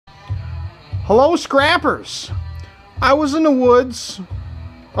Hello, scrappers. I was in the woods,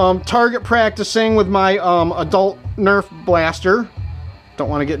 target practicing with my adult Nerf blaster. Don't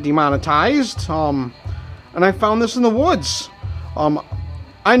want to get demonetized. And I found this in the woods.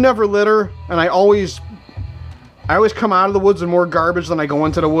 I never litter, and I always come out of the woods with more garbage than I go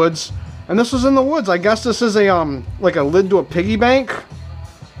into the woods. And this was in the woods. I guess this is a like a lid to a piggy bank,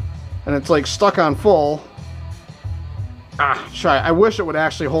 and it's like stuck on full. I wish it would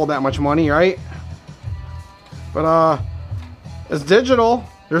actually hold that much money, right? But it's digital.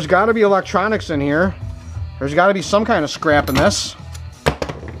 There's got to be electronics in here. There's got to be some kind of scrap in this.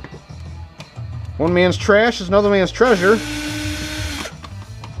 One man's trash is another man's treasure.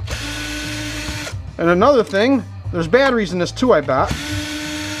 And another thing, there's batteries in this too, I bet.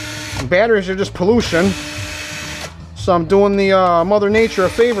 And batteries are just pollution. So I'm doing the Mother Nature a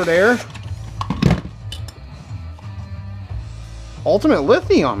favor there. Ultimate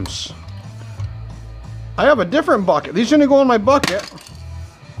lithiums. I have a different bucket. These are gonna go in my bucket.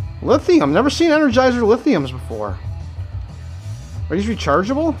 Lithium. Never seen Energizer lithiums before. Are these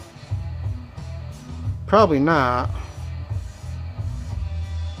rechargeable? Probably not.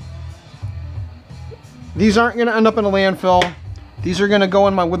 These aren't gonna end up in a landfill. These are gonna go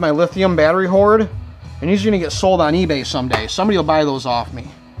in with my lithium battery hoard, and these are gonna get sold on eBay someday. Somebody will buy those off me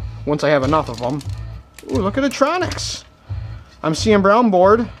once I have enough of them. Ooh, look at Electronics. I'm seeing brown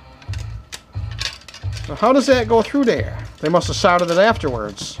board. So how does that go through there? They must have soldered it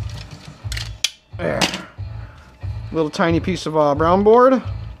afterwards. There. Little tiny piece of brown board.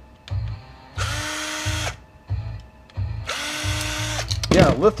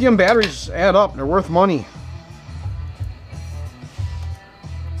 Yeah, lithium batteries add up. They're worth money.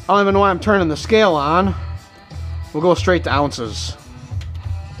 I don't even know why I'm turning the scale on. We'll go straight to ounces.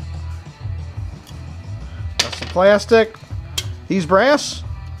 That's the plastic. These brass,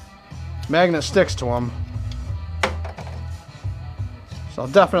 magnet sticks to them. So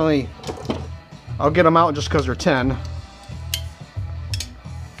I'll get them out just because they're 10.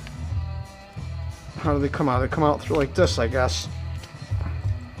 How do they come out? They come out through like this, I guess.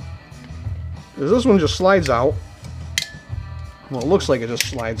 This one just slides out. Well, it looks like it just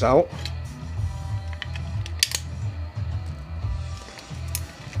slides out.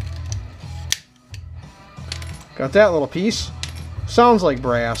 Got that little piece. Sounds like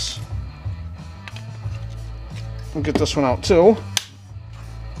brass. We'll get this one out too.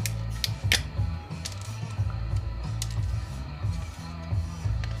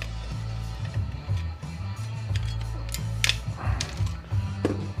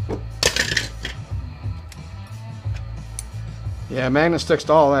 Yeah, magnet sticks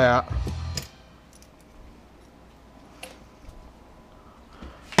to all that.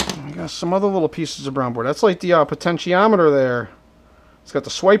 We got some other little pieces of brown board. That's like the potentiometer there. It's got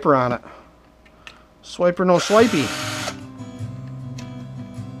the swiper on it. Swiper, no swipey.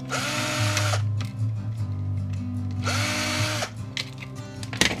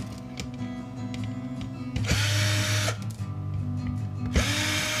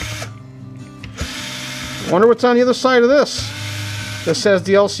 Wonder what's on the other side of this. This has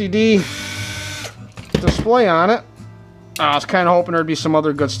the LCD display on it. I was kind of hoping there'd be some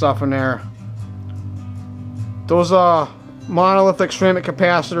other good stuff in there. Those monolithic ceramic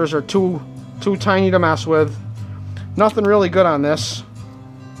capacitors are too tiny to mess with. Nothing really good on this.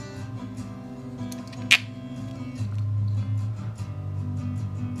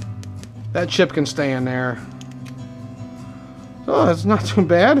 That chip can stay in there. So it's not too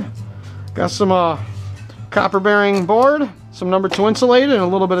bad. Got some copper bearing board, some number 2 insulated, and a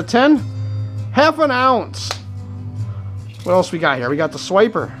little bit of tin. Half an ounce. What else we got here? We got the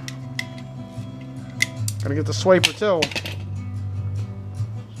swiper. Gotta get the swiper too.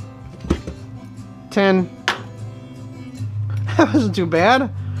 10. That wasn't too bad.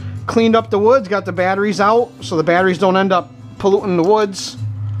 Cleaned up the woods, got the batteries out so the batteries don't end up polluting the woods.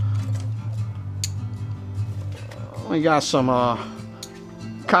 We got some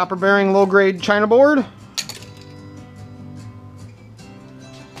copper bearing low grade china board.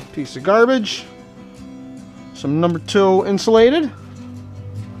 Piece of garbage. Some number 2 insulated.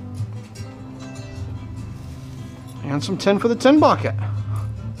 And some tin for the tin bucket.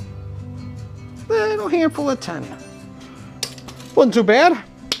 Little handful of tin. Wasn't too bad.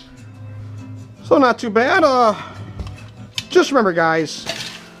 So not too bad. Just remember, guys,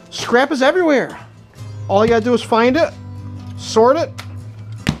 scrap is everywhere. All you gotta do is find it, sort it,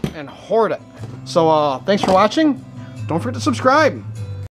 and hoard it. So thanks for watching. Don't forget to subscribe.